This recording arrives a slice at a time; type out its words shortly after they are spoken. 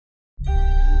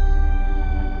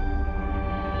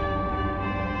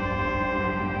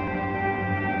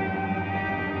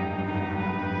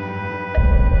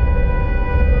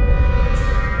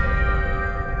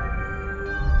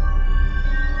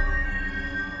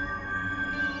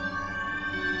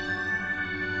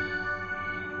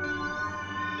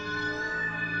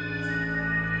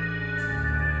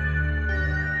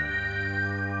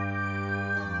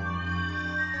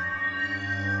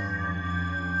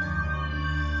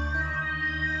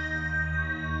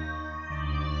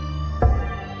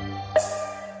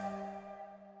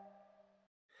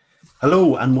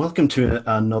Hello and welcome to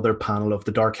another panel of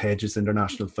the Dark Hedges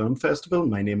International Film Festival.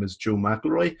 My name is Joe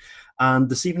McElroy, and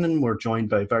this evening we're joined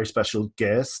by a very special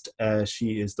guest.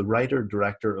 She is the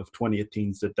writer-director of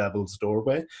 2018's The Devil's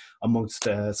Doorway, amongst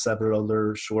several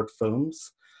other short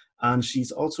films. And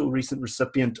she's also a recent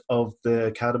recipient of the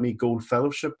Academy Gold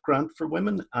Fellowship Grant for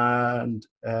Women. And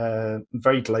I'm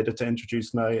very delighted to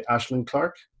introduce now Aislinn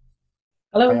Clarke.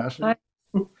 Hi, Hello. Aislinn.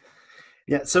 Hi.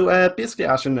 Yeah, so basically,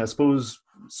 Aislinn, I suppose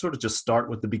sort of just start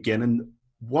with the beginning.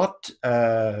 What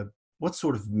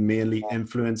sort of mainly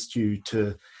influenced you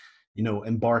to,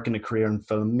 embark in a career in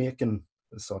filmmaking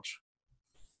as such?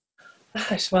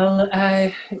 Gosh, well,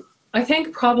 I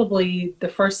think probably the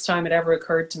first time it ever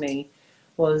occurred to me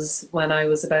was when I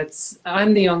was about.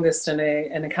 I'm the youngest in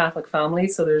a Catholic family,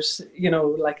 so there's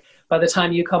like by the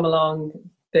time you come along,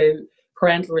 the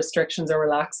parental restrictions are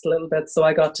relaxed a little bit. So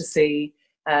I got to see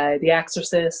The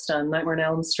Exorcist and Nightmare on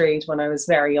Elm Street when I was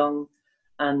very young,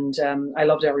 and I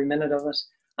loved every minute of it.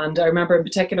 And I remember in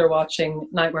particular watching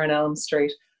Nightmare on Elm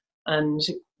Street and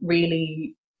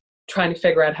really trying to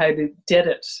figure out how they did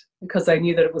it because I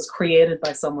knew that it was created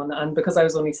by someone. And because I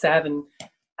was only 7,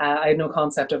 I had no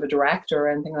concept of a director or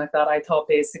anything like that. I thought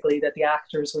basically that the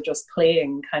actors were just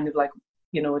playing kind of like,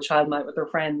 a child might with their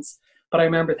friends. But I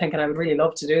remember thinking I would really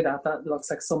love to do that. That looks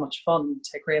like so much fun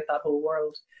to create that whole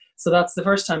world. So that's the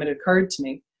first time it occurred to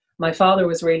me. My father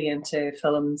was really into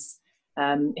films.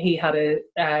 He had a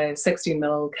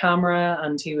 16mm camera,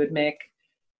 and he would make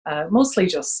mostly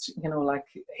just, like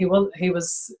he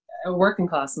was a working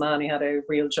class man. He had a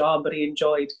real job, but he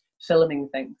enjoyed filming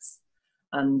things.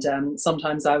 And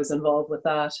sometimes I was involved with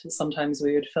that. Sometimes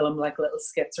we would film like little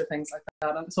skits or things like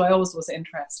that. And so I always was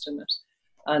interested in it.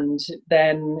 And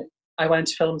then I went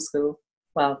to film school.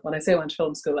 Well, when I say I went to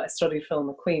film school, I studied film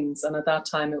at Queen's. And at that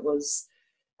time it was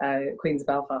Queen's of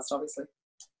Belfast, obviously.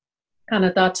 And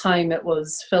at that time it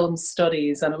was film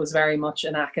studies, and it was very much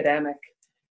an academic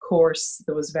course.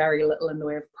 There was very little in the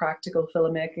way of practical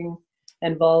filmmaking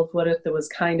involved with it. There was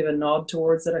kind of a nod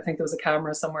towards it. I think there was a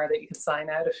camera somewhere that you could sign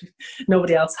out if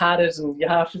nobody else had it, and you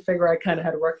have to figure out kind of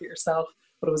how to work it yourself.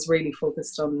 But it was really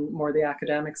focused on more the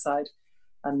academic side.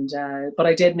 And but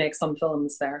I did make some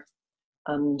films there.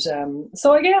 And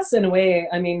so I guess in a way,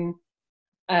 I mean,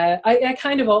 I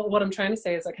kind of, what I'm trying to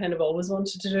say is I kind of always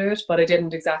wanted to do it, but I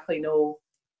didn't exactly know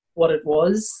what it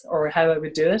was or how I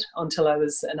would do it until I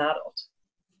was an adult.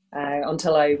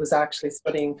 Until I was actually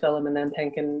studying film and then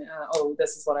thinking, oh,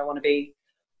 this is what I want to be.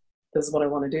 This is what I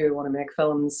want to do. I want to make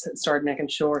films, started making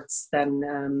shorts.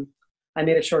 Then I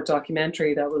made a short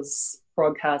documentary that was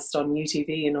broadcast on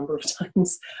UTV a number of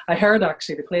times. I heard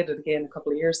actually they played it again a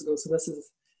couple of years ago. So this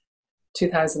is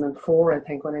 2004, I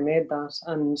think, when I made that.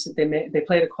 And they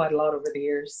played it quite a lot over the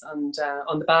years. And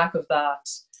on the back of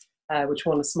that, which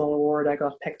won a small award, I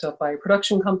got picked up by a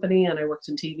production company, and I worked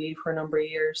in TV for a number of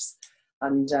years.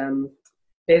 And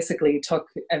basically took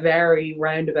a very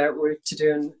roundabout route to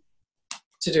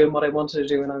doing what I wanted to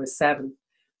do when I was 7.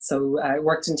 So I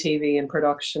worked in TV and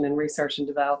production and research and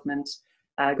development.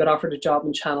 I got offered a job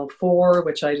in Channel 4,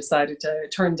 which I decided to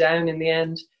turn down in the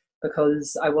end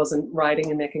because I wasn't writing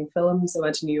and making films. I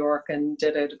went to New York and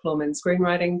did a diploma in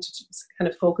screenwriting to just kind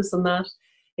of focus on that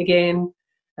again.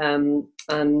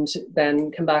 And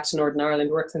then come back to Northern Ireland,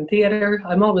 worked in theatre.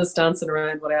 I'm always dancing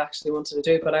around what I actually wanted to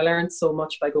do, but I learned so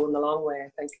much by going the long way. I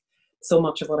think so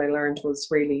much of what I learned was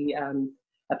really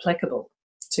applicable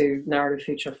to narrative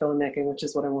feature filmmaking, which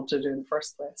is what I wanted to do in the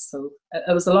first place. So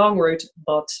it was a long route,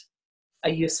 but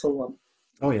a useful one.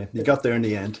 Oh yeah, you got there in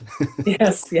the end.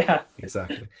 Yes, yeah.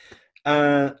 Exactly.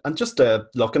 And just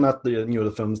looking at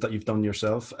the films that you've done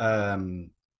yourself,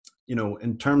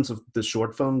 in terms of the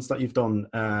short films that you've done,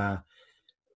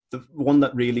 the one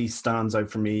that really stands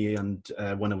out for me, and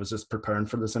when I was just preparing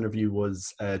for this interview,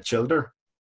 was Childer.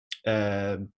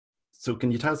 So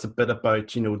can you tell us a bit about,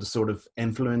 the sort of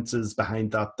influences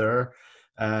behind that there?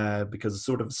 Because it's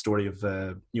sort of a story of,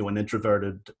 an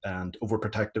introverted and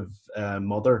overprotective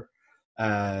mother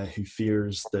who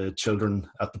fears the children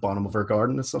at the bottom of her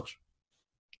garden as such.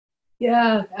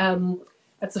 Yeah,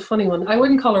 it's a funny one. I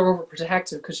wouldn't call her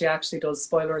overprotective because she actually does,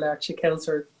 spoiler alert, she kills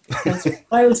her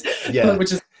child, Yeah.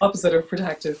 which is opposite of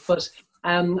protective. But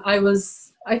I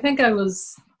think I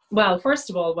was, well, first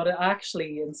of all, what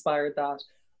actually inspired that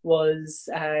was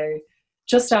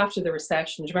just after the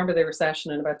recession. Do you remember the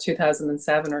recession in about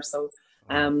 2007 or so?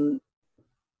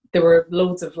 There were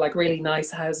loads of like really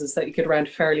nice houses that you could rent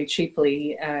fairly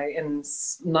cheaply in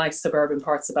nice suburban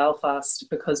parts of Belfast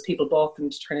because people bought them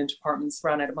to turn into apartments,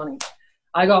 ran out of money.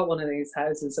 I got one of these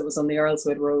houses. It was on the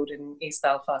Earlswood Road in East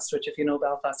Belfast, which, if you know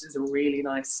Belfast, is a really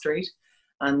nice street.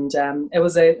 And it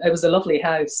was a lovely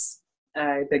house.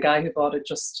 The guy who bought it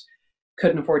just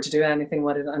couldn't afford to do anything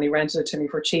with it, and he rented it to me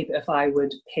for cheap if I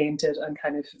would paint it and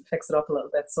kind of fix it up a little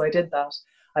bit. So I did that.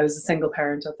 I was a single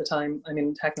parent at the time. I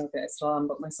mean, technically I still am,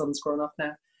 but my son's grown up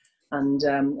now. And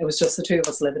it was just the two of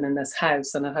us living in this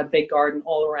house, and it had a big garden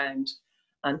all around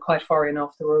and quite far in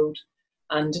off the road.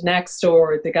 And next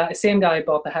door, same guy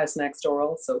bought the house next door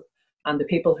also. And the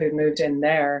people who'd moved in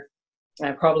there,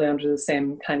 probably under the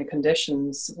same kind of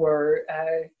conditions, were,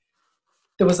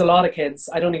 there was a lot of kids.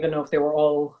 I don't even know if they were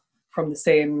all from the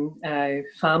same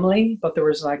family, but there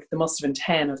must have been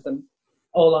 10 of them,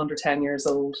 all under 10 years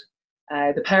old.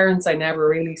 The parents I never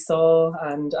really saw,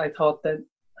 and I got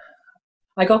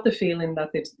the feeling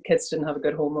that the kids didn't have a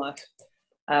good home life.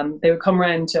 They would come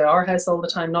around to our house all the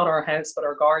time, not our house, but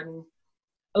our garden.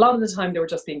 A lot of the time they were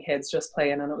just being kids, just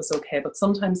playing, and it was okay. But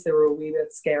sometimes they were a wee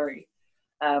bit scary.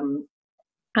 And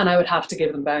I would have to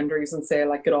give them boundaries and say,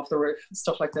 like, get off the roof,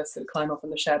 stuff like this. They'd climb up in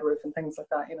the shed roof and things like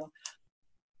that, you know.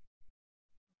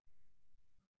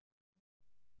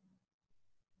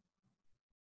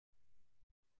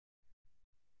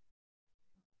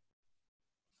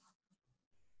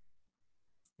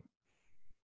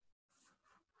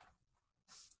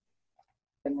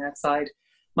 Outside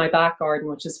my back garden,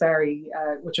 which was very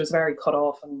cut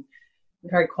off and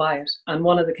very quiet. And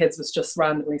one of the kids was just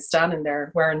randomly standing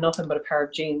there wearing nothing but a pair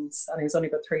of jeans, and he was only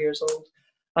about 3 years old.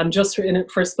 And just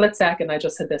for a split second, I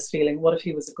just had this feeling: what if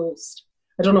he was a ghost?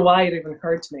 I don't know why it even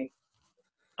occurred to me,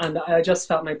 and I just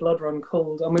felt my blood run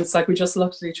cold. And it's like we just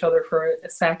looked at each other for a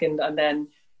second, and then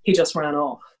he just ran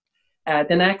off.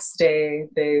 The next day,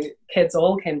 the kids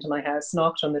all came to my house,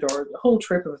 knocked on the door, a whole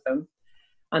troop of them.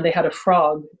 And they had a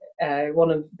frog. One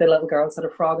of the little girls had a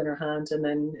frog in her hand, and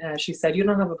then she said, "You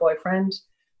don't have a boyfriend?"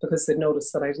 Because they'd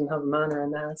noticed that I didn't have a man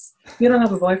around the house. "You don't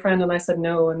have a boyfriend?" And I said,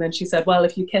 "No." And then she said, "Well,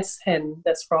 if you kiss him,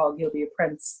 this frog, he'll be a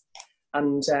prince."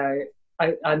 And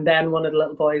then one of the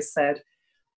little boys said,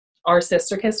 "Our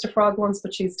sister kissed a frog once,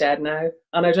 but she's dead now."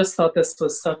 And I just thought this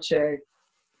was such a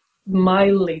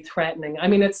mildly threatening. I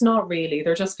mean, it's not really.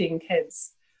 They're just being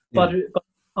kids. Yeah. But in the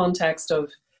context of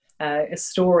a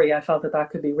story, I felt that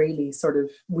could be really sort of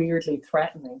weirdly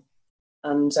threatening.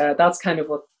 And that's kind of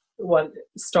what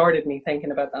started me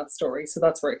thinking about that story. So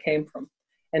that's where it came from.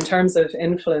 In terms of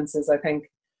influences, I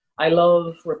think I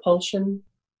love Repulsion,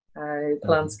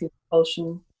 Polanski's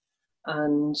Repulsion.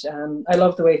 And I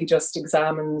love the way he just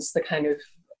examines the kind of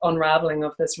unraveling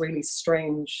of this really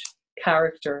strange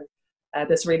character,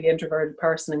 this really introverted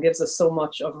person, and gives us so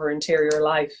much of her interior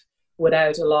life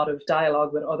without a lot of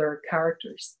dialogue with other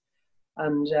characters.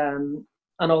 And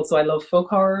also I love folk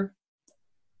horror.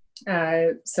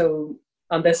 And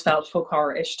this felt folk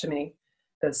horror-ish to me.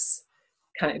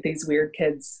 These weird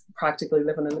kids practically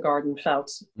living in the garden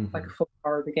felt like a folk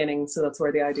horror beginning. So that's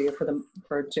where the idea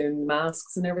for doing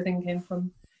masks and everything came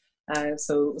from.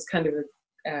 So it was kind of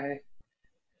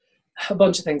a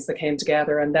bunch of things that came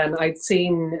together. And then I'd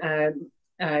seen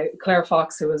Claire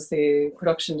Fox, who was the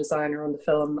production designer on the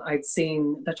film, I'd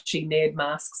seen that she made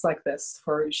masks like this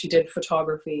she did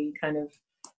photography, kind of,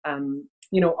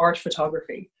 art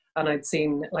photography. And I'd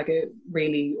seen like a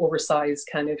really oversized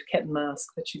kind of kitten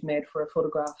mask that she'd made for a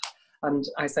photograph. And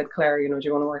I said, "Claire, do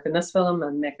you want to work in this film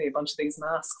and make me a bunch of these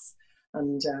masks?"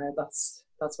 And that's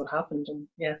what happened. And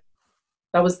yeah,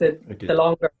 that was the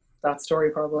longer that story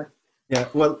probably. Yeah,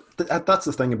 well, that's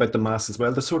the thing about the masks as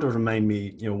well. They sort of remind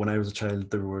me, when I was a child,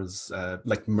 there was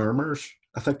like murmurs,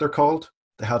 I think they're called.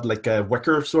 They had like a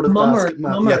wicker sort of basket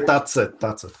mask. Yeah, that's it.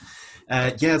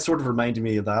 Yeah, it sort of reminded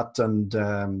me of that. And,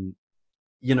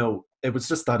 it was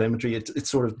just that imagery. It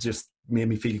sort of just made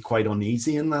me feel quite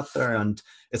uneasy in that there. And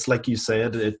it's like you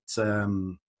said, it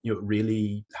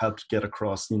really helped get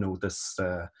across,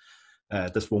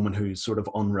 this woman who's sort of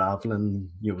unraveling,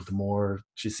 the more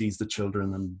she sees the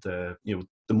children and,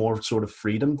 the more sort of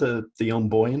freedom the young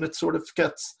boy in it sort of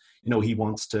gets. He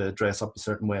wants to dress up a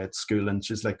certain way at school, and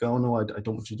she's like, "Oh, no, I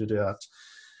don't want you to do that."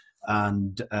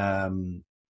 And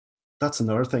that's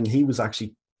another thing. He was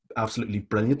actually absolutely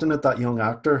brilliant in it, that young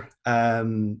actor.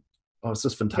 It's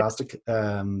just fantastic.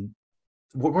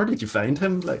 Where did you find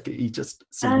him? Like, he just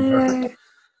seemed perfect.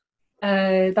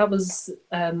 That was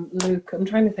Luke. I'm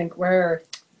trying to think where.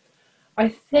 I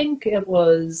think it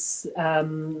was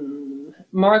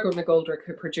Margaret McGoldrick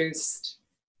who produced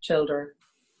Childer.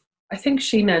 I think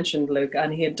she mentioned Luke,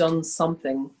 and he had done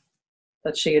something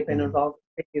that she had been involved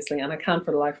with previously, and I can't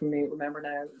for the life of me remember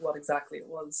now what exactly it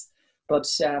was. But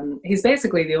he's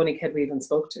basically the only kid we even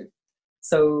spoke to.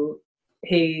 So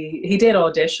he did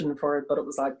audition for it, but it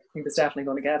was like he was definitely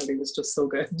going to get it. He was just so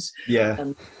good. Yeah,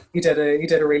 and he did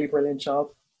a really brilliant job.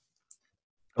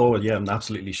 Oh yeah, it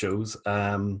absolutely shows.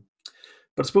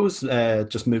 But I suppose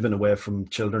just moving away from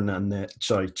children and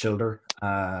Childer,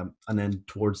 and then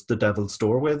towards the Devil's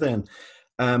Doorway. Then,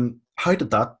 how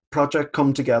did that project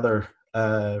come together?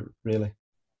 Really?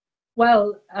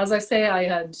 Well, as I say, I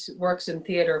had worked in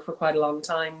theatre for quite a long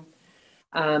time.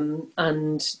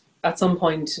 And at some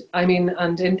point, I mean,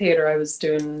 and in theatre, I was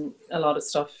doing a lot of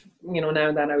stuff, now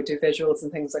and then I would do visuals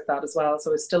and things like that as well.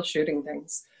 So I was still shooting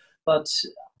things, but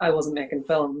I wasn't making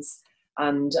films.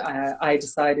 And I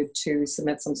decided to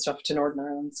submit some stuff to Northern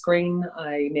Ireland Screen.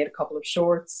 I made a couple of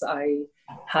shorts. I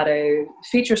had a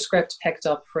feature script picked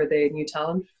up for the New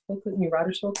Talent Focus, New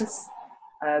Writers Focus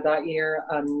that year.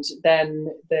 And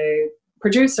then the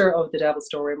producer of The Devil's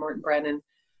Story, Martin Brennan,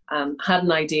 had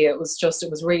an idea. It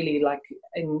was really like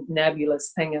a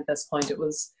nebulous thing at this point. It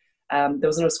was, there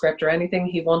was no script or anything.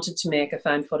 He wanted to make a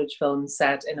found footage film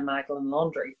set in a Magdalen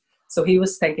laundry. So he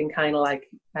was thinking kind of like,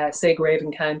 say, Grave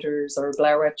Encounters or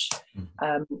Blair Witch,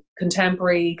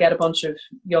 contemporary, get a bunch of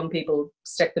young people,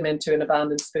 stick them into an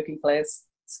abandoned spooky place,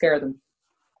 scare them,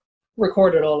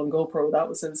 record it all on GoPro. That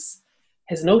was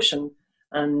his notion.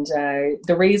 And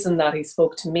the reason that he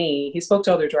spoke to me, he spoke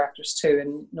to other directors too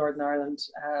in Northern Ireland,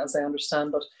 as I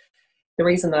understand, but the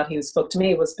reason that he spoke to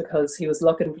me was because he was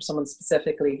looking for someone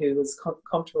specifically who was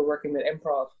comfortable working with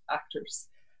improv actors.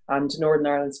 And Northern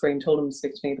Ireland Screen told him to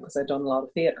speak to me because I'd done a lot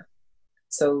of theatre.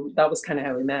 So that was kind of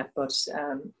how we met. But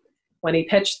when he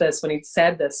pitched this, when he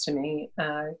said this to me,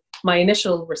 my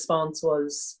initial response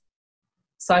was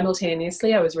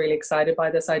simultaneously, I was really excited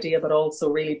by this idea, but also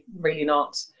really, really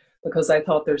not. Because I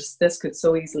thought this could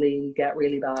so easily get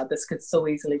really bad. This could so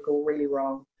easily go really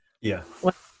wrong. Yeah.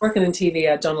 When I was working in TV,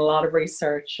 I'd done a lot of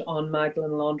research on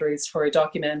Magdalen laundries for a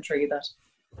documentary that,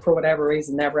 for whatever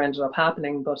reason, never ended up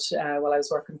happening. But while I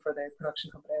was working for the production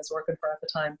company I was working for at the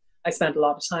time, I spent a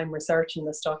lot of time researching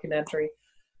this documentary.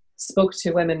 Spoke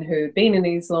to women who'd been in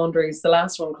these laundries. The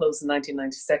last one closed in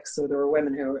 1996, so there were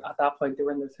women who, at that point, they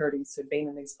were in their 30s who'd been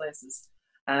in these places.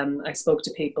 I spoke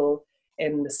to people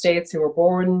in the States who were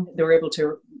born. They were able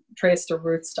to trace their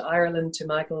roots to Ireland, to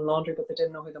Magdalen laundry, but they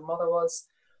didn't know who their mother was.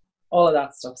 All of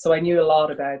that stuff. So I knew a lot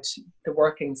about the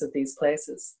workings of these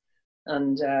places,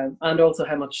 and also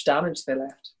how much damage they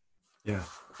left. Yeah.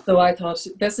 So I thought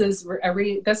this is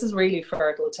really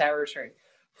fertile territory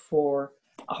for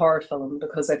a horror film,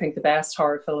 because I think the best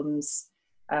horror films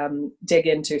dig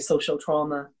into social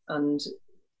trauma and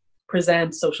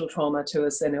present social trauma to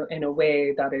us in a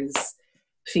way that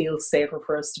feels safer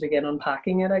for us to begin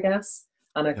unpacking it, I guess.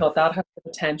 And I thought that had the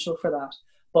potential for that,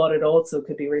 but it also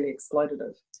could be really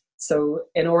exploitative. So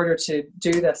in order to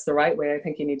do this the right way, I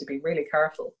think you need to be really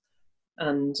careful.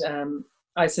 And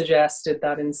I suggested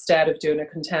that instead of doing a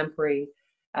contemporary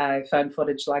found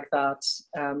footage like that,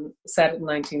 set it in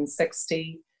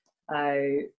 1960,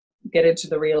 get into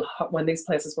the real, when these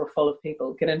places were full of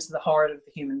people, get into the heart of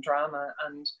the human drama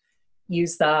and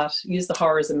use the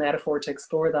horror as a metaphor to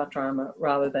explore that drama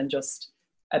rather than just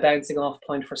a bouncing off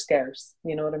point for scares.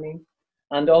 You know what I mean?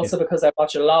 And also because I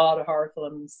watch a lot of horror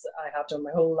films, I have done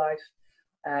my whole life.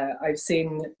 I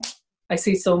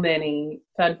see so many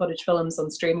found footage films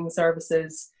on streaming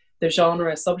services. The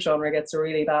subgenre gets a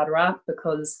really bad rap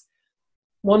because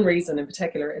one reason in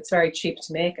particular, it's very cheap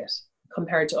to make it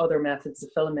compared to other methods of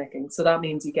filmmaking. So that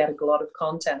means you get a glut of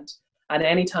content. And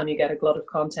anytime you get a glut of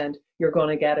content, you're going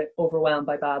to get it overwhelmed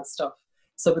by bad stuff.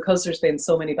 So because there's been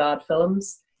so many bad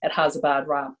films, it has a bad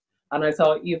rap. And I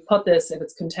thought you put this, if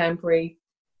it's contemporary,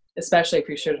 especially if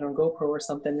you shoot it on GoPro or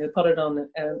something, you put it on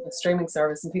a streaming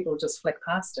service and people will just flick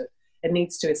past it. It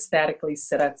needs to aesthetically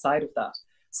sit outside of that.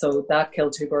 So that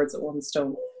killed two birds with one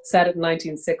stone. Set it in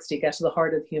 1960, get to the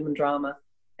heart of human drama.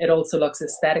 It also looks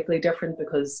aesthetically different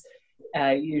because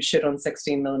you shoot on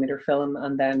 16mm film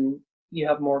and then you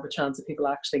have more of a chance of people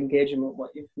actually engaging with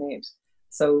what you've made.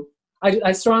 So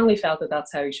I strongly felt that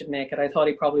that's how he should make it. I thought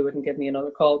he probably wouldn't give me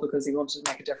another call because he wanted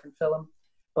to make a different film,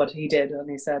 but he did, and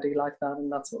he said he liked that,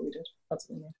 and that's what we did. That's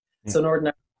what we made. Yeah. So Northern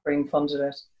Ireland Screen funded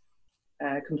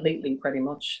it completely, pretty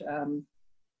much.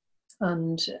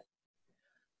 And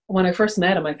when I first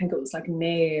met him, I think it was like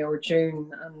May or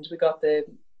June, and we got the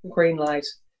green light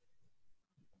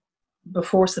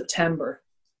before September,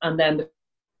 and then the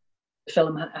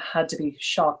film had to be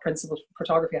shot, principal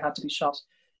photography had to be shot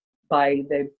by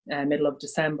the middle of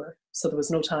December. So there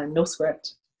was no time, no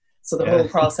script. So the whole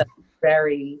process was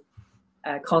very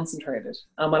concentrated.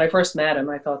 And when I first met him,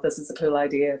 I thought this is a cool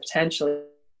idea, potentially,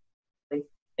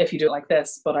 if you do it like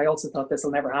this, but I also thought this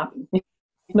will never happen,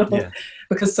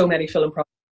 because so many film projects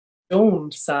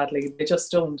don't, sadly, they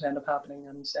just don't end up happening.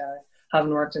 And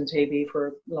having worked in TV for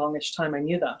a longish time, I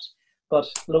knew that. But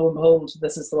lo and behold,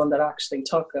 this is the one that actually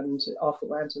took, and off it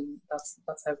went, and that's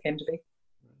how it came to be.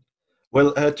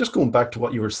 Well, just going back to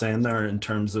what you were saying there in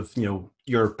terms of,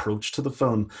 your approach to the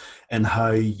film and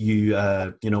how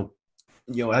I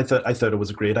thought it was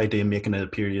a great idea making it a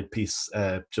period piece,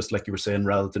 just like you were saying,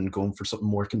 rather than going for something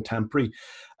more contemporary.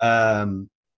 Um,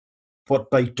 but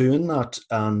by doing that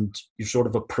and your sort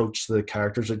of approach to the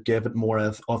characters, it gave it more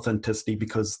authenticity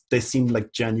because they seemed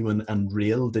like genuine and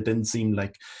real. They didn't seem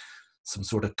like some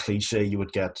sort of cliche you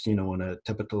would get, in a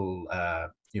typical,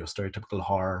 stereotypical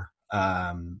horror.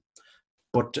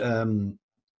 But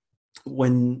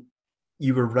when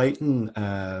you were writing,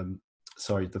 when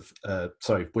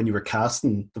you were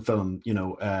casting the film,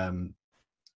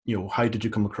 how did you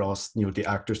come across, the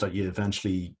actors that you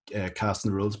eventually cast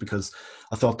in the roles? Because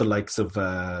I thought the likes of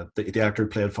the actor who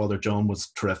played Father John was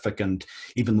terrific, and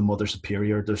even the Mother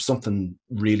Superior. There's something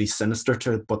really sinister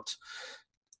to it, but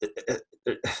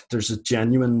there's a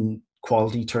genuine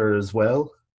quality to her as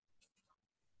well.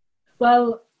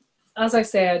 Well, as I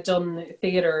say, I'd done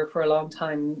theatre for a long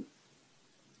time,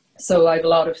 so I have a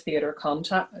lot of theatre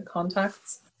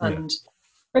contacts, and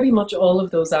pretty much all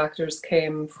of those actors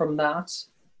came from that.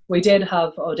 We did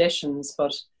have auditions,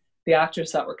 but the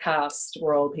actors that were cast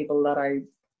were all people that I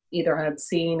either had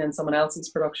seen in someone else's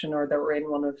production or that were in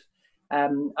one of,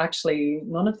 actually,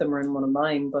 none of them were in one of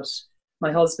mine, but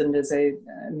my husband is a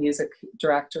music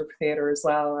director for theatre as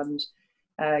well, and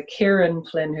Kieran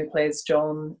Flynn, who plays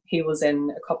John, he was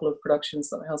in a couple of productions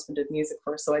that my husband did music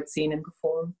for, so I'd seen him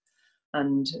perform.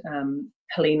 And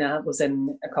Helena was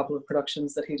in a couple of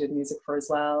productions that he did music for as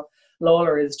well.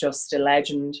 Lawler is just a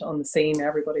legend on the scene.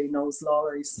 Everybody knows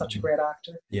Lawler. He's such a great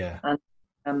actor. Yeah.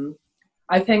 And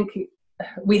I think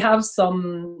we have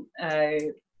some...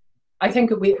 I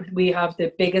think we have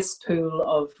the biggest pool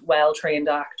of well-trained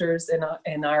actors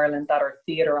in Ireland that are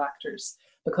theatre actors,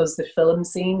 because the film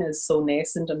scene is so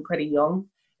nascent and pretty young.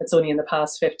 It's only in the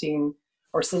past 15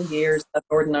 or so years that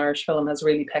Northern Irish film has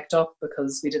really picked up,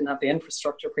 because we didn't have the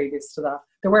infrastructure previous to that.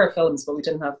 There were films, but we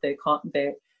didn't have the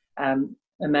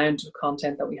amount of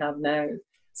content that we have now.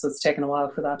 So it's taken a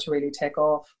while for that to really take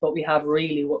off. But we have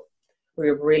really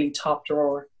top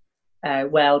drawer,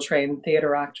 well-trained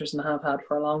theatre actors, and have had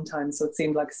for a long time. So it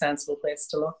seemed like a sensible place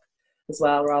to look as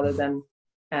well, rather than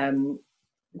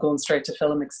going straight to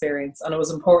film experience. And it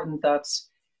was important that,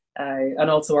 and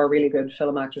also our really good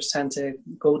film actors tend to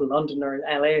go to London or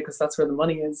LA, because that's where the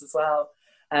money is as well.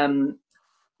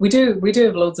 We do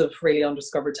have loads of really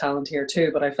undiscovered talent here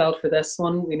too, but I felt for this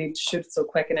one, we need to shoot it so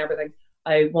quick and everything.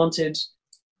 I wanted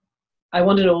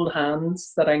old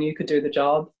hands that I knew could do the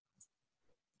job.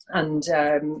 And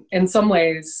in some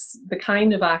ways, the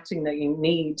kind of acting that you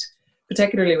need,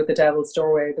 particularly with The Devil's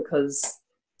Doorway, because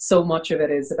so much of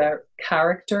it is about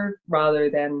character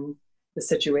rather than the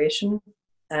situation,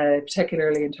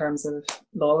 particularly in terms of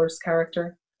Lawler's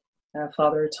character,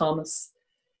 Father Thomas.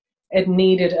 It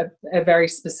needed a very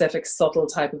specific, subtle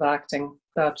type of acting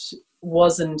that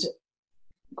wasn't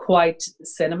quite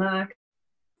cinema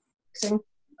acting,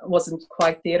 wasn't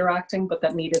quite theatre acting, but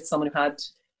that needed someone who had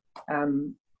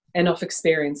enough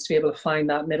experience to be able to find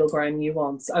that middle ground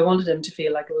nuance. I wanted him to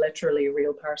feel like literally a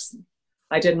real person.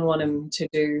 I didn't want him to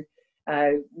do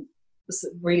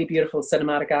really beautiful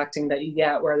cinematic acting that you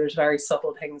get where there's very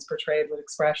subtle things portrayed with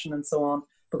expression and so on,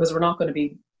 because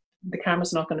the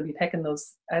camera's not going to be picking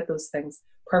those things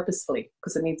purposefully,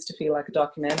 because it needs to feel like a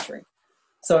documentary.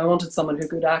 So I wanted someone who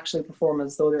could actually perform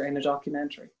as though they're in a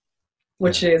documentary,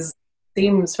 which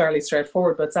seems fairly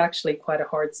straightforward, but it's actually quite a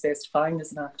hard space to find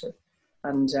as an actor.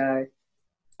 And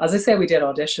as I say, we did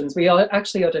auditions. We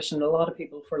actually auditioned a lot of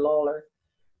people for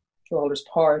Lawler's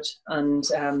part, and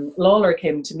Lawler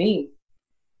came to me.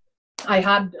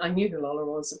 I knew who Lawler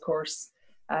was, of course.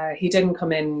 He didn't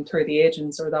come in through the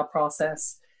agents or that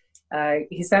process.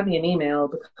 He sent me an email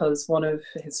because one of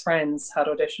his friends had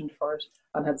auditioned for it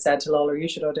and had said to Lawler, "You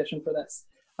should audition for this."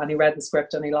 And he read the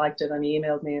script and he liked it, and he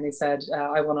emailed me and he said,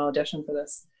 "I want to audition for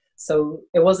this." So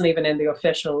it wasn't even in the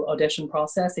official audition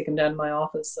process. He came down to my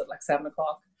office at like 7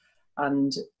 o'clock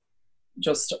and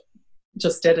just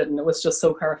did it, and it was just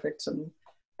so perfect. And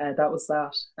that was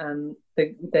that. And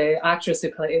the actress who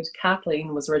played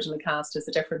Kathleen was originally cast as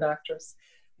a different actress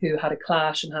who had a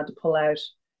clash and had to pull out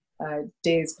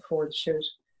days before the shoot.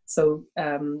 So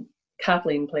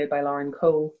Kathleen, played by Lauren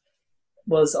Coe,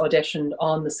 was auditioned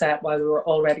on the set while we were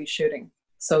already shooting.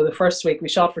 So the first week, we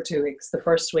shot for 2 weeks. The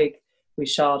first week we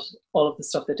shot all of the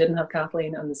stuff that didn't have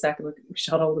Kathleen, and the second week we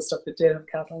shot all the stuff that did have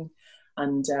Kathleen.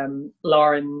 And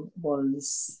Lauren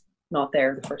was not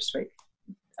there the first week.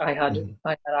 I had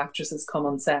actresses come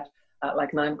on set at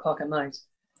like 9 o'clock at night,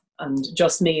 and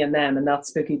just me and them in that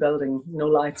spooky building, no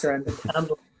lights or anything,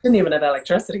 candles. Didn't even have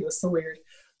electricity. It was so weird.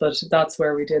 But that's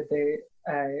where we did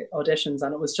auditions,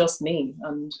 and it was just me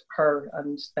and her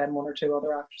and then one or two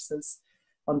other actresses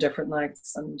on different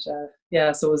nights. And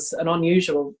yeah, so it was an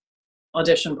unusual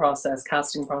audition process,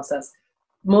 casting process,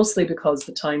 mostly because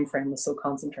the time frame was so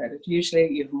concentrated.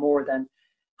 Usually you have more than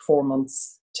 4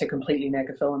 months to completely make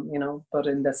a film, you know, but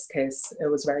in this case it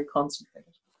was very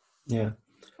concentrated. Yeah.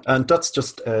 And that's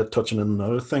just touching on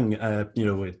another thing, you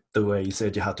know, the way you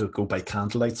said you had to go by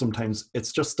candlelight sometimes.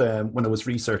 It's just when I was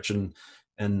researching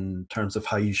in terms of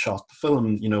how you shot the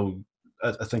film, you know,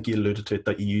 I think you alluded to it,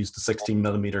 that you used a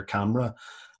 16mm camera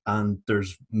and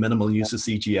there's minimal use of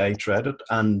CGI threaded.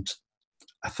 And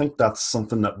I think that's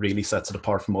something that really sets it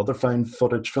apart from other found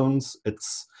footage films. It,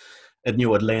 you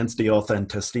know, it lends the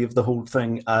authenticity of the whole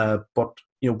thing. But,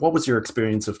 you know, what was your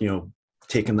experience of, you know,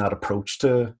 taking that approach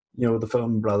to, you know, the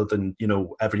film, rather than, you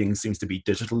know, everything seems to be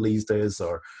digital these days,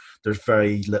 or there's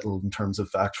very little in terms of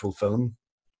actual film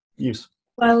use?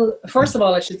 Well, first of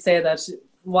all, I should say that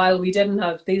while we didn't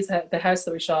have the house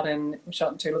that we shot in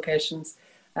 2 locations.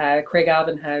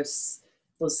 Craigavon House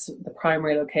was the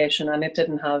primary location, and it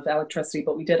didn't have electricity,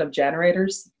 but we did have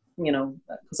generators, you know,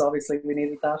 because obviously we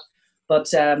needed that. But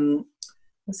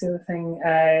what's the other thing?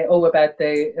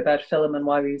 About film and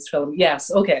why we used film.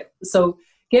 Yes, okay. So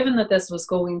given that this was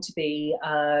going to be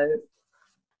a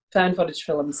found footage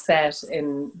film set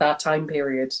in that time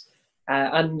period,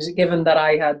 and given that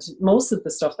I had most of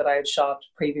the stuff that I had shot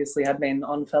previously had been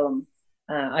on film,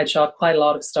 I'd shot quite a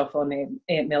lot of stuff on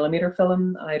 8mm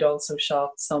film. I'd also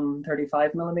shot some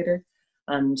 35mm,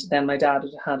 and then my dad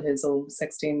had his old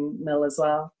 16mm as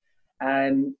well.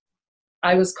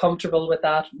 I was comfortable with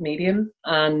that medium,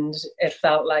 and it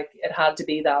felt like it had to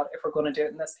be that if we're going to do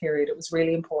it in this period. It was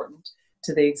really important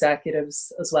to the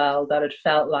executives as well that it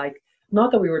felt like,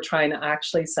 not that we were trying to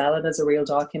actually sell it as a real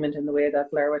document in the way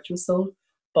that Blair Witch was sold,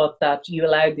 but that you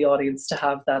allowed the audience to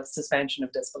have that suspension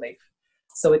of disbelief.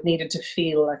 So it needed to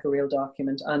feel like a real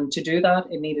document, and to do that,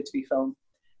 it needed to be filmed.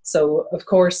 So of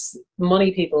course,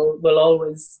 money people will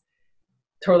always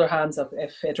throw their hands up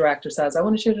if a director says, I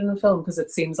want to shoot it in a film, because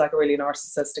it seems like a really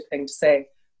narcissistic thing to say.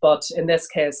 But in this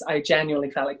case, I genuinely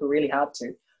felt like we really had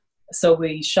to. So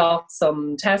we shot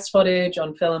some test footage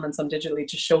on film and some digitally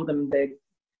to show them the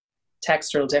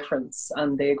textural difference,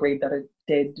 and they agreed that it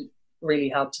did really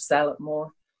help to sell it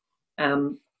more.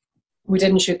 We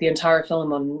didn't shoot the entire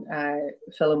film on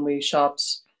film. We shot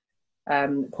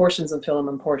portions on film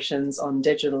and portions on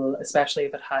digital, especially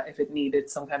if it needed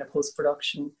some kind of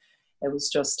post-production. It was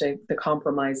just the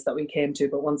compromise that we came to.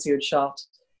 But once you had shot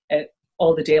it,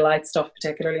 all the daylight stuff,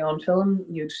 particularly on film,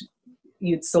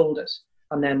 you'd sold it,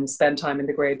 and then spend time in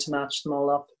the grade to match them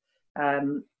all up.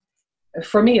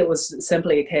 For me, it was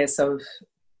simply a case of,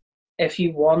 if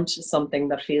you want something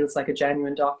that feels like a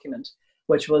genuine document,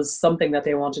 which was something that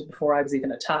they wanted before I was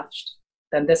even attached,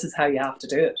 then this is how you have to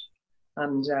do it.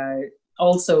 And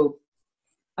also,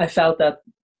 I felt that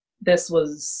this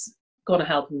was going to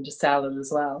help them to sell it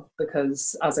as well,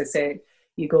 because, as I say,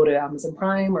 you go to Amazon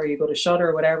Prime or you go to Shudder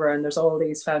or whatever, and there's all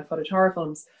these found footage horror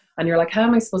films, and you're like, how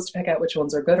am I supposed to pick out which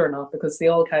ones are good or not? Because they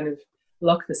all kind of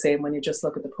look the same when you just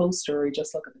look at the poster or you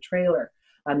just look at the trailer.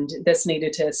 And this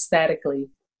needed to aesthetically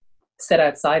sit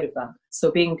outside of that.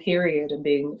 So being period and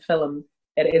being film,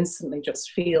 it instantly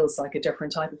just feels like a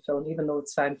different type of film. Even though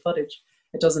it's found footage,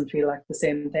 it doesn't feel like the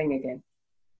same thing again.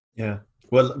 Yeah.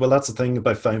 Well, that's the thing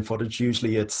about found footage.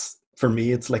 Usually for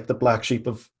me, it's like the black sheep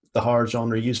of the horror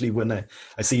genre. Usually when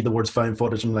I see the words found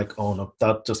footage, I'm like, oh no,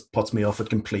 that just puts me off it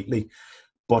completely.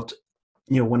 But,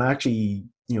 you know, when I actually,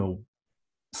 you know,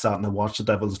 sat and I watched The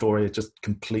Devil's Story, it just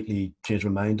completely changed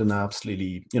my mind, and I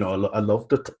absolutely, you know, I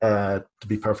loved it, to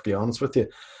be perfectly honest with you.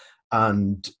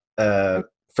 And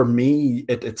for me,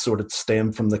 it sort of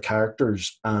stemmed from the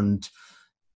characters, and,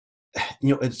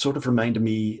 you know, it sort of reminded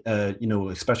me, you know,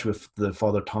 especially with the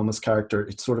Father Thomas character,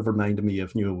 it sort of reminded me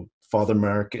of, you know, Father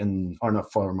Merrick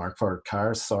Father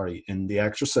Karras, sorry, in The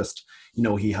Exorcist. You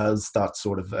know, he has that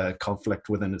sort of conflict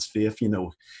within his faith. You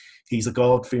know, he's a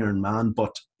God-fearing man,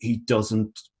 but he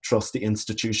doesn't trust the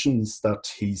institutions that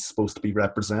he's supposed to be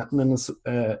representing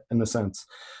in a sense.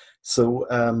 So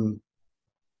I'm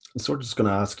sort of just going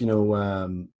to ask, you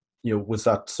know, was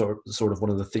that sort of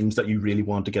one of the themes that you really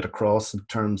want to get across in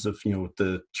terms of, you know,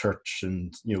 the church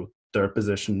and, you know, their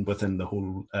position within the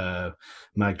whole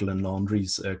Magdalene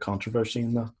Laundries controversy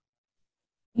in that?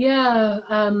 Yeah,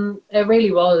 it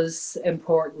really was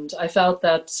important. I felt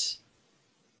that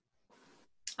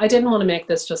I didn't want to make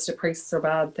this just a priests are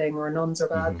bad thing or a nuns are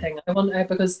bad thing.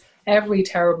 Because every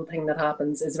terrible thing that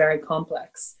happens is very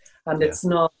complex, and it's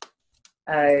not.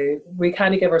 We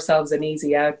kind of give ourselves an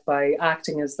easy out by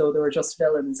acting as though there are just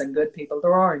villains and good people.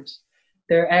 There aren't.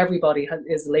 everybody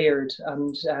is layered,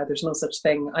 and there's no such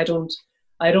thing. I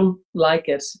don't like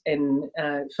it in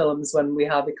films when we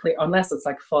have a clear, unless it's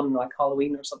like fun, like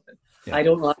Halloween or something. Yeah. I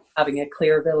don't like having a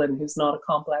clear villain who's not a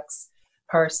complex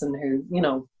person who, you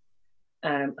know,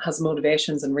 has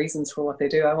motivations and reasons for what they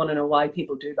do. I want to know why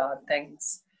people do bad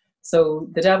things. So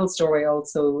The Devil's Story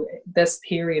also, this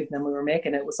period when we were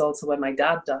making it was also when my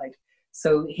dad died.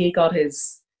 So he got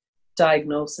his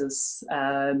diagnosis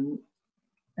in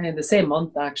the same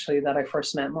month actually that I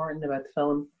first met Martin about the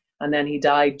film. And then he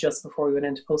died just before we went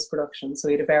into post-production. So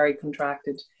he had a very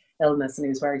contracted illness and he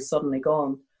was very suddenly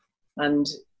gone. And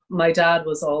my dad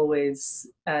was always,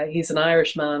 he's an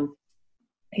Irish man.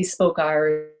 He spoke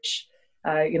Irish.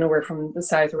 You know, we're from the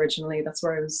South originally. That's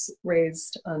where I was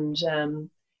raised. And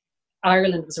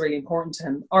Ireland was really important to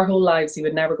him. Our whole lives, he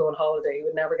would never go on holiday. He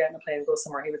would never get in a plane and go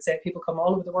somewhere. He would say, people come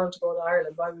all over the world to go to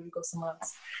Ireland. Why would we go somewhere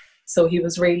else? So he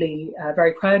was really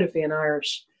very proud of being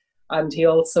Irish. And he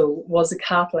also was a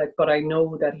Catholic, but I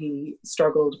know that he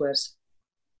struggled with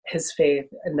his faith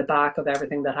in the back of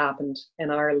everything that happened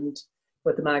in Ireland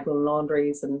with the Magdalen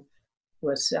laundries and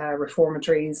with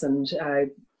reformatories and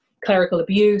clerical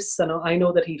abuse. And I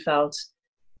know that he felt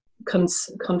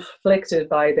conflicted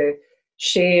by the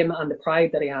shame and the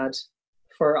pride that he had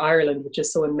for Ireland, which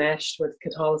is so enmeshed with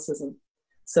Catholicism.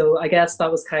 So I guess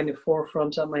that was kind of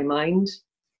forefront of my mind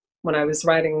when I was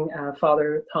writing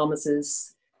Father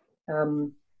Thomas's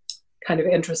kind of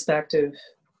introspective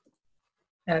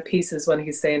pieces when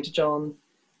he's saying to John,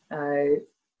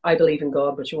 I believe in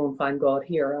God, but you won't find God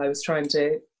here. I was trying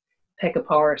to pick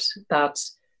apart that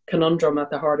conundrum at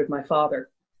the heart of my father,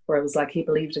 where it was like he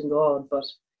believed in God, but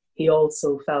he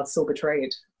also felt so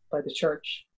betrayed by the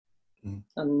church. Mm.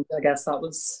 And I guess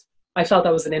I felt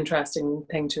that was an interesting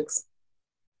thing to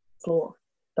explore,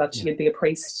 that you'd be a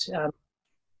priest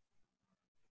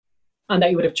and that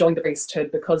you would have joined the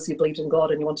priesthood because you believed in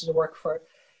God and you wanted to work for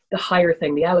the higher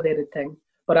thing, the elevated thing.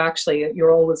 But actually,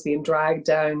 you're always being dragged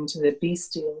down to the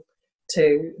bestial,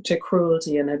 to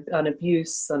cruelty and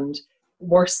abuse, and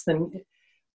worse than...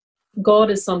 God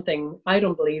is something, I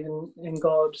don't believe in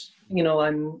God. You know,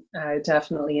 I'm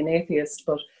definitely an atheist,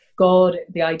 but God,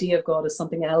 the idea of God is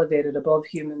something elevated above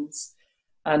humans.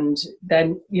 And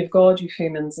then you've God, you've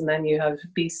humans, and then you have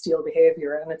bestial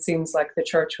behavior. And it seems like the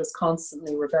church was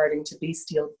constantly reverting to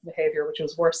bestial behavior, which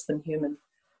was worse than human,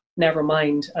 never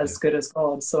mind as good as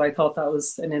God. So I thought that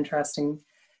was an interesting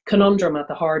conundrum at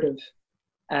the heart of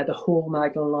the whole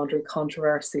Magdalen laundry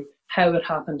controversy, how it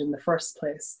happened in the first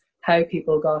place, how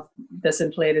people got this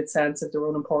inflated sense of their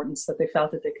own importance, that they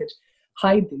felt that they could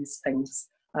hide these things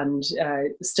and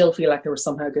still feel like they were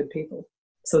somehow good people.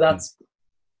 So that's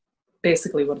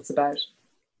basically what it's about.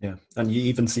 Yeah, and you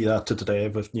even see that to today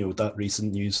with, you know, that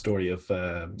recent news story of,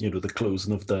 you know, the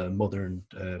closing of the mother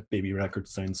and baby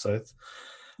records down south.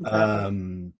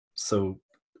 Exactly. So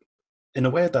in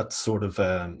a way that sort of,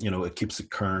 you know, it keeps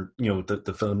it current, you know,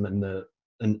 the film and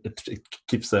it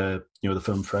keeps the, you know, the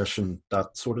film fresh in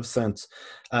that sort of sense.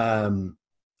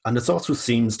 And it also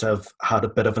seems to have had a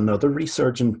bit of another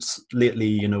resurgence lately,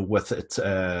 you know, with it,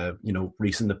 you know,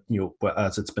 recent, you know,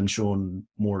 as it's been shown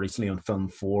more recently on Film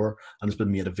 4 and it's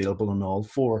been made available on all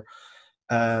 4.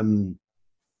 You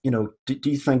know, do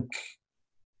you think,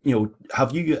 you know,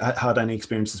 have you had any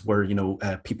experiences where, you know,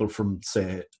 people from,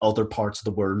 say, other parts of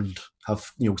the world have,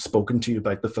 you know, spoken to you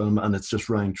about the film and it's just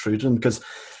rang true to them? Because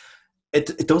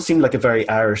it does seem like a very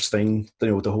Irish thing, you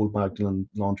know, the whole Magdalen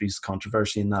laundries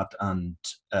controversy and that, and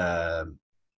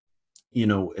you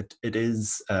know, it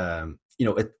is, you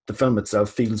know, the film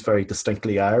itself feels very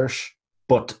distinctly Irish,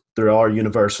 but there are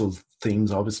universal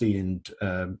themes, obviously,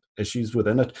 and issues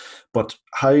within it. But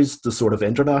how's the sort of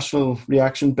international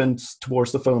reaction been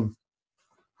towards the film?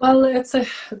 Well,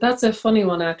 that's a funny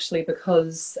one actually,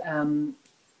 because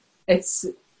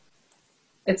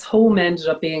its home ended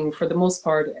up being, for the most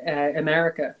part,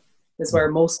 America is where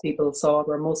most people saw it,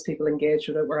 where most people engaged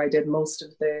with it, where I did most of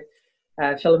the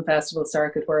film festival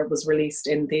circuit, where it was released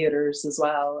in theaters as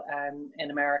well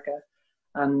in America,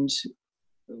 and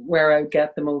where I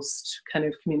get the most kind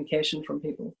of communication from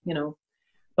people, you know.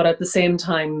 But at the same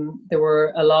time, there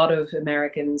were a lot of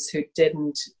Americans who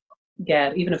didn't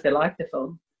get, even if they liked the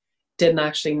film, didn't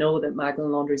actually know that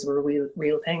Magdalen laundries were a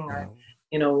real thing, or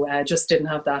you know, just didn't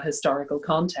have that historical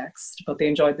context, but they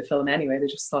enjoyed the film anyway. They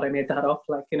just thought I made that up,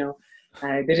 like, you know.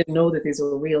 They didn't know that these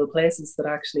were real places that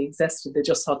actually existed. They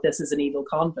just thought this is an evil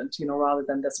convent, you know, rather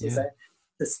than this was a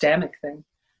systemic thing.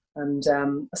 And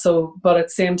so, but at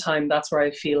the same time, that's where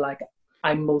I feel like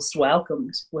I'm most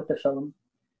welcomed with the film,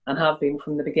 and have been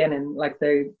from the beginning. Like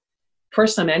the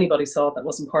first time anybody saw it that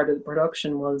wasn't part of the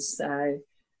production was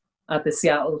at the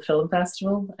Seattle Film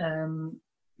Festival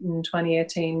in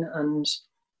 2018. And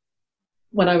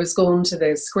when I was going to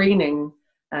the screening,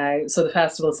 so the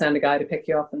festival send a guy to pick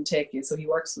you up and take you. So he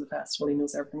works for the festival. He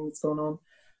knows everything that's going on.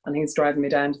 And he's driving me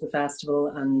down to the festival.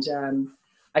 And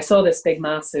I saw this big,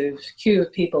 massive queue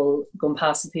of people going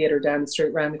past the theatre down the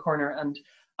street, around the corner. And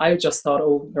I just thought,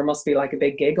 oh, there must be like a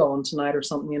big gig on tonight or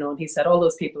something, you know. And he said, all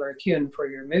those people are queuing for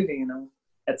your movie, you know.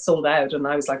 It's sold out. And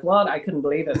I was like, what? I couldn't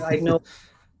believe it.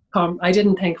 I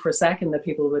didn't think for a second that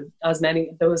people would,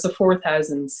 there was a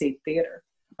 4,000 seat theatre.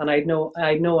 And I had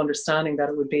no understanding that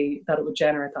it would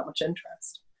generate that much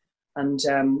interest. And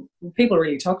people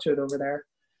really took to it over there.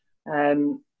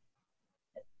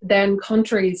 Then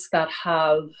countries that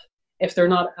have, if they're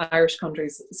not Irish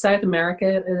countries, South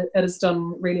America, it has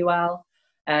done really well.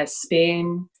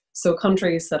 Spain, so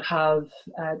countries that have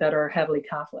that are heavily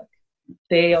Catholic,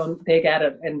 they get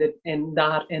it in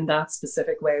that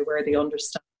specific way where they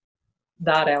understand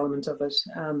that element of it.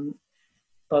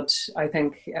 But I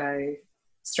think,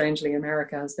 strangely,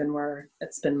 America has been where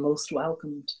it's been most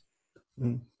welcomed.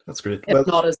 That's great. It's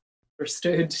not as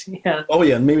understood, yeah. Oh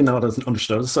yeah, maybe not as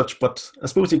understood as such, but I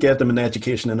suppose you get them an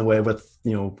education in a way with,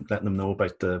 you know, letting them know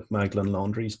about the Magdalen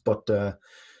laundries. But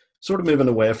sort of moving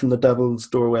away from the Devil's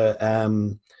Doorway,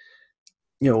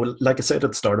 you know, like I said at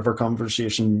the start of our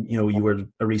conversation, you know, you were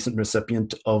a recent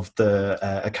recipient of the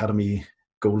Academy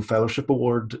Gold Fellowship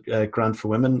Award grant for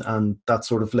women, and that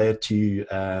sort of led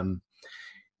to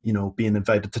you know, being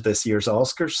invited to this year's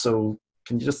Oscars. So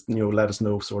can you just, you know, let us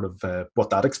know sort of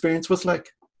what that experience was like?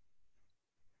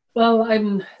 Well,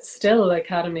 I'm still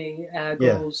Academy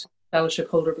Gold Fellowship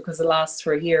holder because it lasts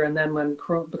for a year, and then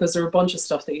because there are a bunch of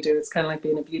stuff that you do, it's kind of like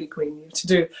being a beauty queen. You have to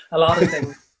do a lot of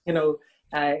things, you know.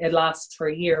 It lasts for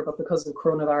a year, but because of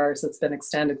coronavirus, it's been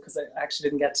extended because I actually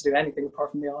didn't get to do anything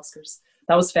apart from the Oscars.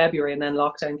 That was February, and then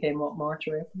lockdown came, March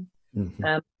or April.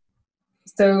 Mm-hmm.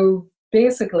 So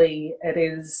basically, it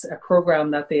is a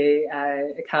program that the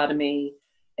Academy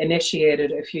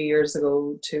initiated a few years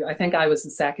ago I think I was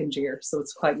the second year, so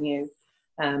it's quite new.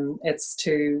 It's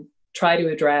to try to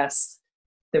address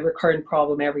the recurrent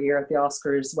problem every year at the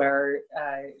Oscars where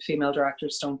female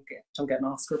directors don't get an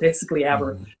Oscar basically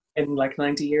ever in like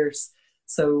 90 years.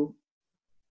 So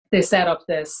they set up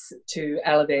this to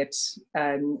elevate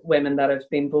women that have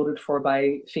been voted for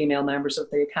by female members of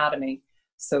the Academy.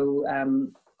 So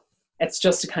it's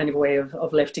just a kind of way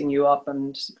of lifting you up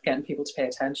and getting people to pay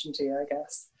attention to you, I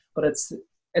guess. But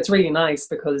it's really nice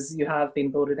because you have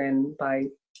been voted in by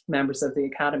members of the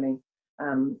Academy.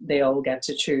 They all get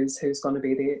to choose who's going to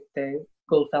be the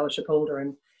Gold Fellowship holder,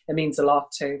 and it means a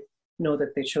lot to know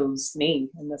that they chose me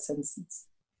in this instance.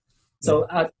 So,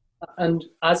 and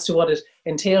as to what it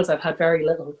entails, I've had very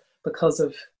little because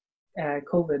of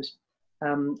COVID.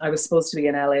 I was supposed to be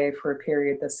in LA for a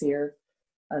period this year,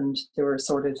 and there were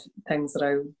sort of things that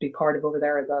I would be part of over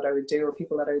there that I would do, or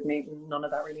people that I would meet, and none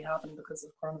of that really happened because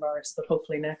of coronavirus. But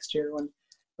hopefully next year when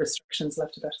restrictions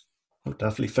lift a bit. Oh,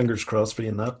 definitely, fingers crossed for you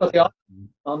in that. But the Oscars was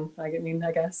fun,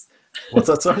 I guess. What's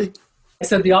that, sorry? I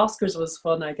said the Oscars was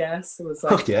fun, I guess. It was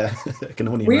like, oh yeah, I can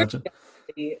only imagine.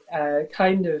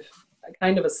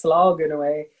 Kind of a slog in a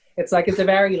way. It's like it's a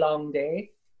very long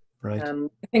day. Right.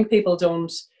 I think people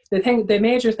don't. The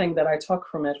major thing that I took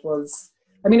from it was,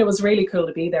 I mean, it was really cool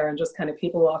to be there and just kind of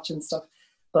people watching stuff,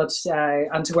 but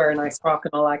and to wear a nice frock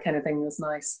and all that kind of thing was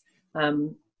nice,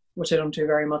 which I don't do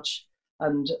very much,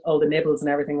 and all the nibbles and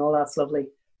everything, all that's lovely.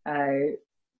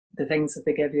 The things that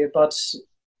they give you, but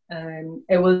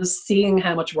it was seeing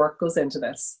how much work goes into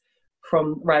this.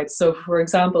 So for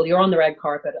example, you're on the red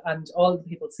carpet and all the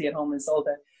people see at home is all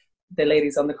the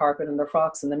ladies on the carpet in their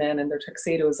frocks and the men in their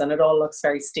tuxedos, and it all looks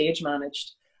very stage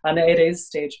managed, and it is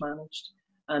stage managed.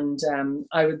 And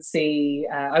I would see,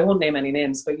 I won't name any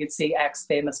names, but you'd see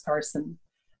ex-famous person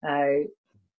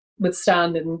would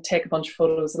stand and take a bunch of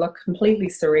photos, look completely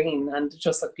serene and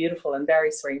just look beautiful and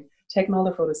very serene, taking all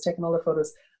their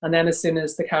photos. And then as soon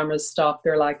as the cameras stop,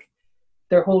 they're like,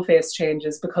 their whole face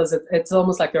changes because it's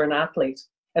almost like they're an athlete.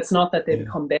 It's not that they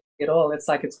become big at all. It's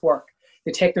like it's work.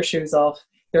 They take their shoes off.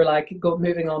 They're like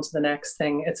moving on to the next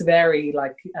thing. It's very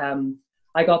like,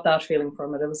 I got that feeling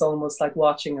from it. It was almost like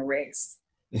watching a race.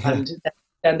 Yeah. And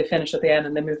then they finish at the end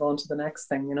and they move on to the next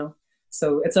thing, you know.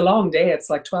 So it's a long day. It's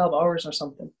like 12 hours or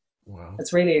something. Wow.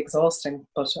 It's really exhausting.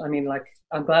 But I mean, like,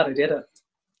 I'm glad I did it.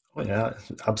 Oh, yeah,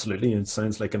 absolutely. It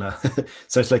sounds like an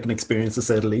experience to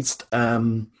say the least.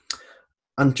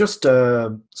 And just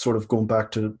sort of going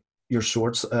back to your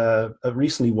shorts, I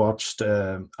recently watched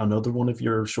another one of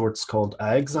your shorts called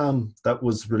Eye Exam that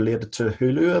was related to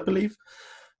Hulu, I believe.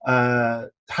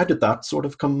 How did that sort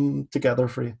of come together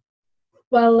for you?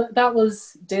 Well, that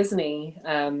was Disney.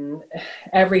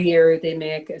 Every year they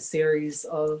make a series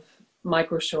of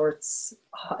micro shorts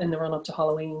in the run up to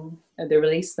Halloween. They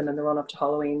release them in the run up to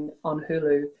Halloween on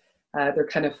Hulu. They're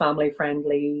kind of family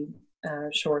friendly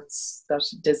shorts that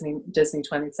Disney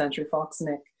 20th Century Fox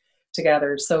make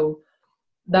together. So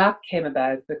that came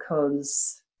about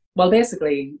because, well,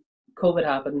 basically COVID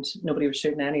happened. Nobody was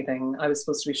shooting anything. I was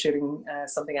supposed to be shooting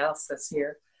something else this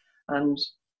year, and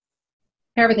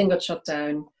everything got shut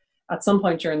down. At some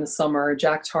point during the summer,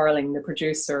 Jack Tarling, the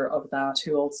producer of that,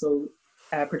 who also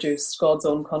produced God's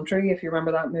Own Country, if you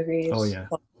remember that movie. Oh, yeah.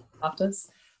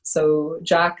 So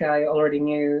Jack, I already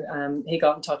knew, he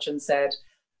got in touch and said,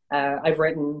 I've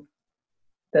written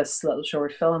this little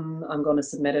short film. I'm going to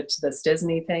submit it to this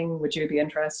Disney thing. Would you be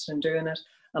interested in doing it?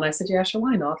 And I said, yeah, sure,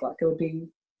 why not? Like, it would be,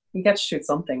 you get to shoot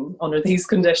something under these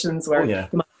conditions where you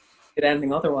might not get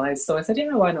anything otherwise. So I said,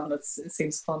 yeah, why not? It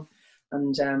seems fun.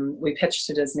 And we pitched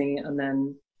to Disney, and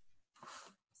then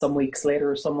some weeks later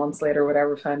or some months later,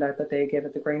 whatever, found out that they gave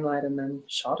it the green light and then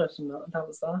shot it, and that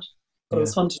was that. But it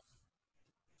was fun.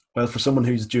 Well, for someone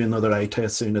who's doing another eye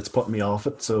test soon, it's put me off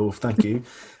it, so thank you.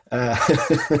 I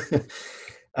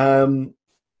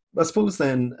suppose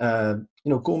then,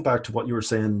 going back to what you were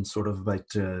saying, sort of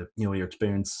about your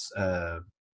experience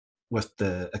with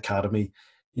the Academy,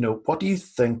 what do you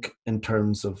think in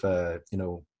terms of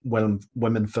women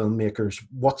filmmakers?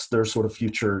 What's their sort of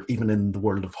future, even in the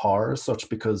world of horror, as such?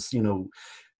 Because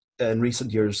in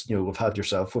recent years, we've had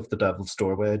yourself with The Devil's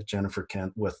Doorway, Jennifer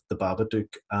Kent with The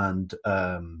Babadook, and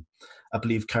I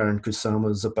believe Karen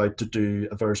Kusama is about to do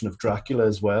a version of Dracula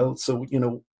as well. So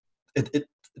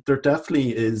there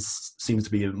definitely seems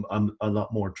to be a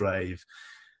lot more drive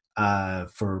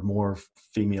for more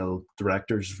female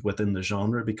directors within the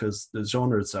genre, because the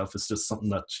genre itself is just something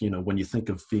that, when you think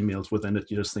of females within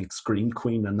it, you just think Scream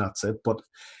Queen and that's it. But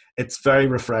it's very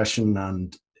refreshing,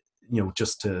 and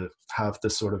just to have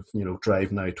this sort of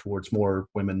drive now towards more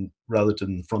women rather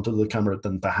than in front of the camera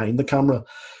than behind the camera.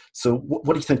 So what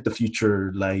do you think the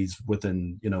future lies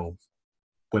within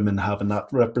women having that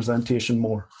representation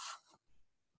more?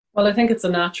 Well, I think it's a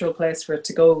natural place for it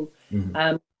to go.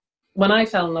 When I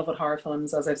fell in love with horror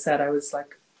films, as I've said, I was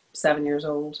like 7 years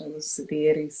old. It was the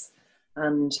 80s.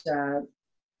 And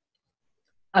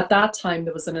at that time,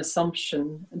 there was an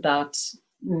assumption that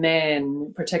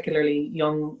men, particularly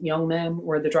young men,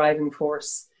 were the driving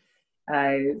force,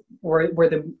 were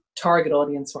the target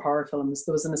audience for horror films.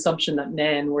 There was an assumption that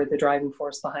men were the driving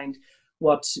force behind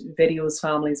what videos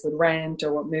families would rent,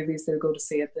 or what movies they would go to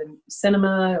see at the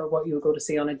cinema, or what you would go to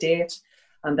see on a date,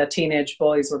 and that teenage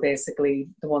boys were basically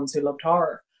the ones who loved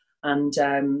horror. And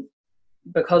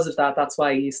because of that, that's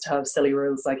why you used to have silly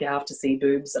rules like you have to see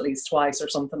boobs at least twice or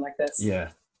something like this. Yeah.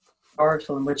 Horror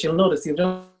film, which you'll notice you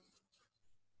don't.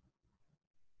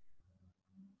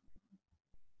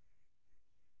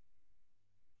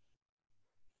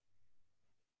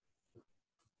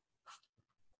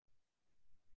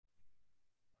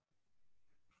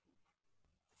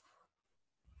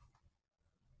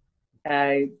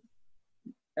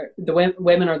 The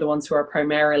women are the ones who are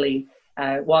primarily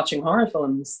watching horror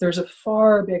films. There's a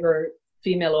far bigger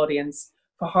female audience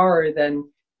for horror than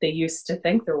they used to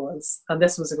think there was, and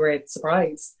this was a great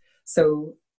surprise.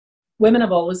 So women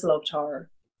have always loved horror.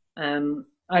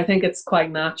 I think it's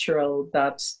quite natural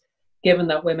that, given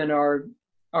that women are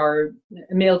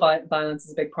male violence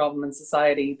is a big problem in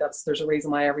society. There's a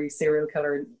reason why every serial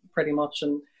killer pretty much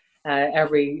and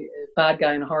every bad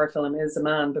guy in a horror film is a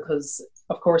man, because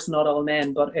of course not all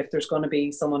men, but if there's going to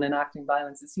be someone enacting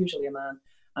violence, it's usually a man,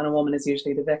 and a woman is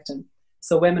usually the victim.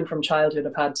 So women from childhood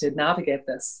have had to navigate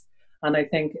this, and I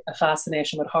think a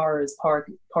fascination with horror is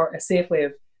a safe way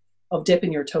of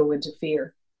dipping your toe into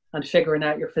fear and figuring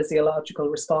out your physiological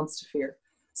response to fear.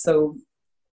 So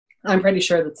I'm pretty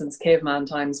sure that since caveman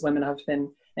times, women have been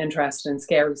interested in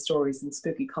scary stories and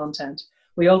spooky content.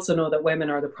 We also know that women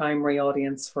are the primary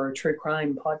audience for true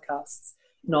crime podcasts,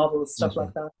 novels, stuff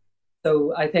like that.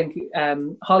 So I think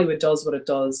Hollywood does what it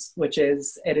does, which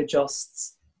is it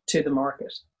adjusts to the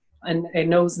market. And it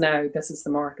knows now this is the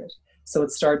market. So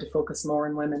it's started to focus more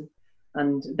on women.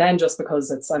 And then just because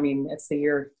it's the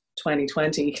year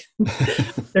 2020,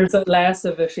 there's less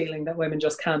of a feeling that women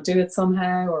just can't do it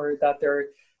somehow, or that they're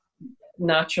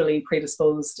naturally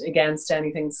predisposed against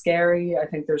anything scary. I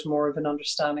think there's more of an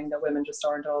understanding that women just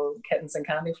aren't all kittens and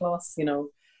candy floss,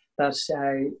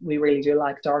 that we really do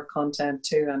like dark content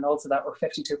too, and also that we're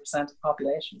 52% of the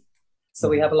population. So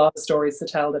we have a lot of stories to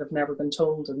tell that have never been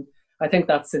told, and I think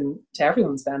that's to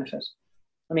everyone's benefit.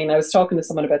 I mean, I was talking to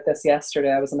someone about this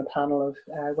yesterday. I was on a panel of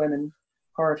women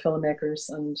horror filmmakers,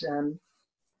 and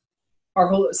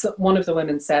So one of the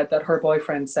women said that her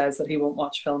boyfriend says that he won't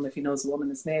watch film if he knows a woman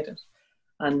has made it.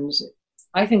 And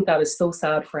I think that is so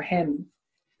sad for him.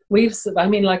 I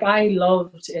mean, like, I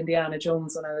loved Indiana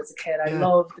Jones when I was a kid. I Yeah.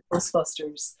 loved the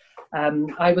Ghostbusters.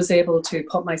 I was able to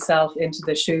put myself into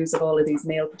the shoes of all of these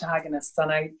male protagonists,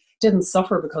 and I didn't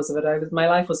suffer because of it. My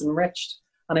life was enriched.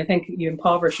 And I think you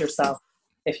impoverish yourself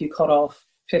if you cut off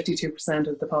 52%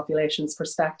 of the population's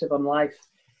perspective on life.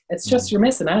 It's just, you're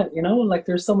missing out, you know? Like,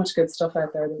 there's so much good stuff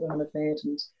out there that women have made.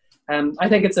 And I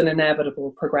think it's an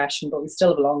inevitable progression, but we still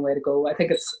have a long way to go. I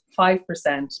think it's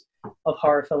 5% of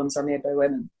horror films are made by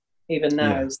women, even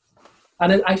now. Yeah.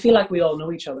 And I feel like we all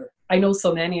know each other. I know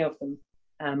so many of them.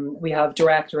 We have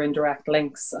direct or indirect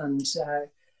links, and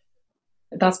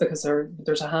that's because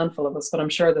there's a handful of us, but I'm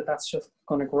sure that that's just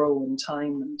going to grow in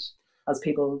time and as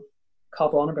people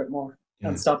cop on a bit more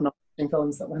and stop not watching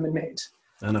films that women made.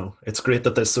 I know. It's great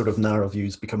that this sort of narrow view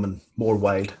is becoming more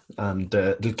wide, and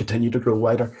it'll continue to grow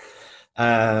wider.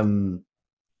 But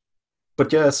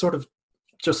yeah, sort of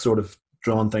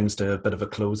drawing things to a bit of a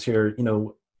close here, you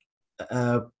know,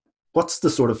 what's the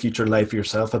sort of future life for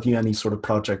yourself? Have you any sort of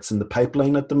projects in the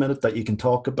pipeline at the minute that you can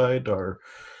talk about, or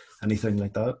anything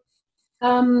like that?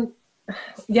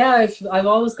 Yeah, I've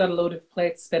always got a load of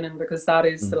plates spinning, because that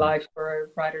is the life for a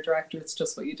writer director. It's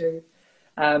just what you do.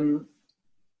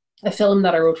 A film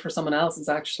that I wrote for someone else is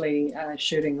actually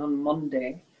shooting on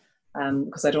Monday,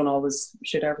 because I don't always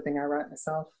shoot everything I write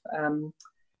myself. And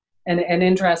an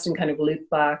interesting kind of loop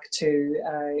back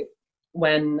to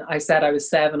when I said I was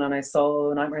 7 and I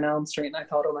saw Nightmare on Elm Street, and I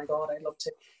thought, oh my God,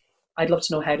 I'd love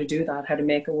to know how to do that, how to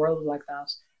make a world like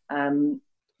that.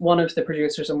 One of the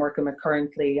producers I'm working with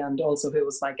currently, and also who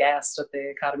was my guest at the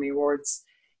Academy Awards,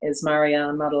 is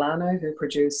Marianne Maddalena, who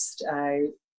produced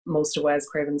most of Wes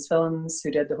Craven's films, who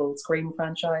did the whole Scream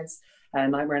franchise,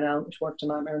 which worked on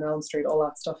Nightmare on Elm Street, all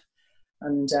that stuff.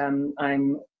 And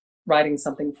I'm writing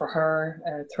something for her,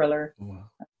 a thriller. Wow.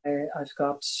 I've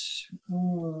got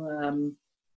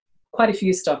quite a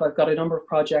few stuff. I've got a number of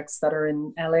projects that are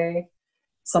in LA,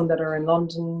 some that are in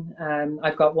London.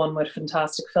 I've got one with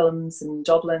Fantastic Films in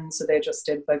Dublin, so they just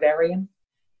did Bavarian.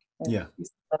 Yeah.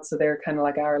 So they're kind of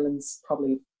like Ireland's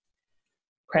probably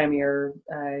premier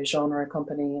genre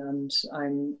company, and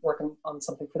I'm working on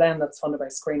something for them that's funded by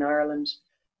Screen Ireland.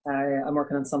 I'm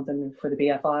working on something for the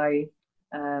BFI.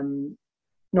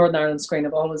 Northern Ireland Screen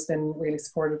have always been really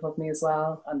supportive of me as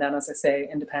well. And then, as I say,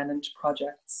 independent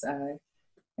projects and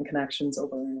connections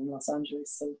over in Los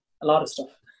Angeles. So a lot of stuff.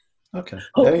 Okay.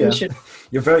 Oh, yeah.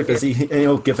 You're very busy, you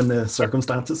know, given the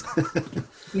circumstances.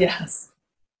 Yes.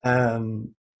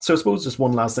 So I suppose just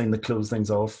one last thing to close things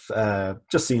off.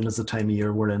 Just seeing as the time of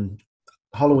year we're in,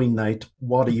 Halloween night,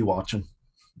 what are you watching?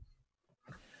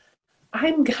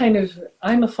 I'm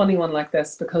a funny one like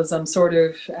this, because I'm sort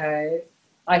of,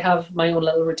 I have my own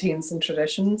little routines and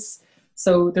traditions.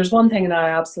 So there's one thing that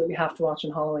I absolutely have to watch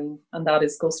on Halloween, and that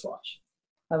is Ghost Watch.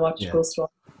 I watch Ghost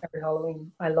Watch every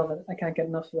Halloween. I love it. I can't get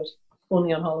enough of it.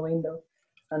 Only on Halloween though.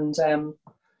 And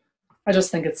I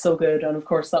just think it's so good. And of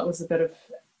course that was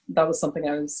something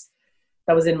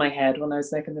that was in my head when I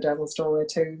was making The Devil's Doorway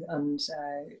too. And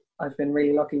I've been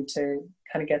really lucky to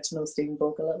kind of get to know Stephen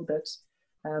Volk a little bit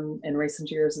in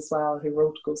recent years as well, who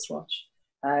wrote Ghost Watch.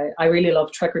 I really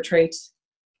love Trick or Treat.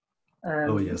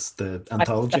 Oh yes, the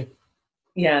anthology.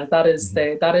 That is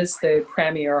the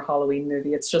premier Halloween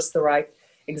movie. It's just the right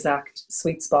exact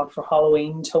sweet spot for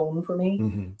Halloween tone for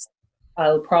me.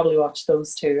 I'll probably watch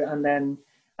those two, and then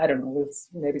I don't know,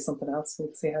 maybe something else.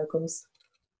 We'll see how it goes.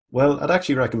 Well, I'd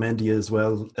actually recommend to you as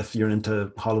well, if you're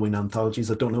into Halloween anthologies.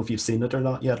 I don't know if you've seen it or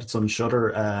not yet. It's on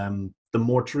Shudder. The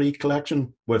Mortuary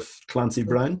Collection with Clancy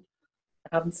Brown.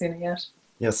 I haven't seen it yet.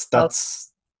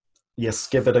 Yes,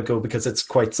 give it a go, because it's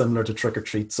quite similar to Trick or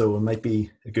Treat, so it might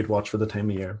be a good watch for the time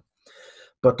of year.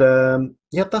 But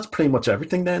that's pretty much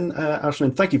everything then,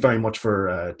 Aislinn. Thank you very much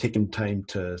for taking time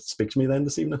to speak to me then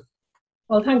this evening.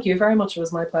 Well, thank you very much. It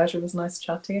was my pleasure. It was nice to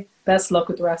chat to you. Best luck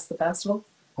with the rest of the festival.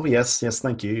 Oh, yes,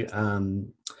 thank you.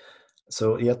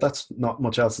 So, that's not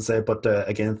much else to say, but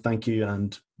again, thank you,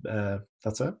 and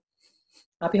that's it.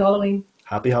 Happy Halloween.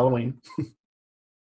 Happy Halloween.